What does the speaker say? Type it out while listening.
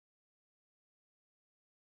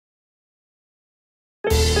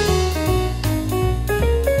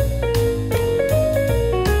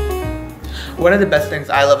One of the best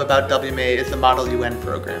things I love about WMA is the Model UN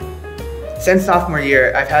program. Since sophomore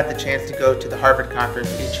year, I've had the chance to go to the Harvard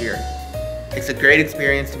conference each year. It's a great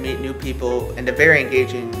experience to meet new people and a very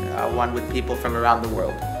engaging one with people from around the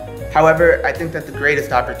world. However, I think that the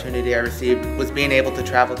greatest opportunity I received was being able to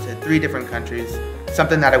travel to 3 different countries,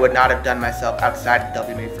 something that I would not have done myself outside of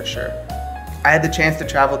WMA for sure. I had the chance to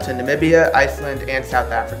travel to Namibia, Iceland, and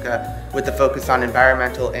South Africa with a focus on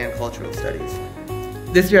environmental and cultural studies.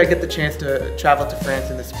 This year I get the chance to travel to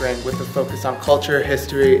France in the spring with a focus on culture,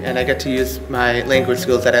 history, and I get to use my language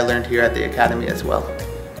skills that I learned here at the academy as well.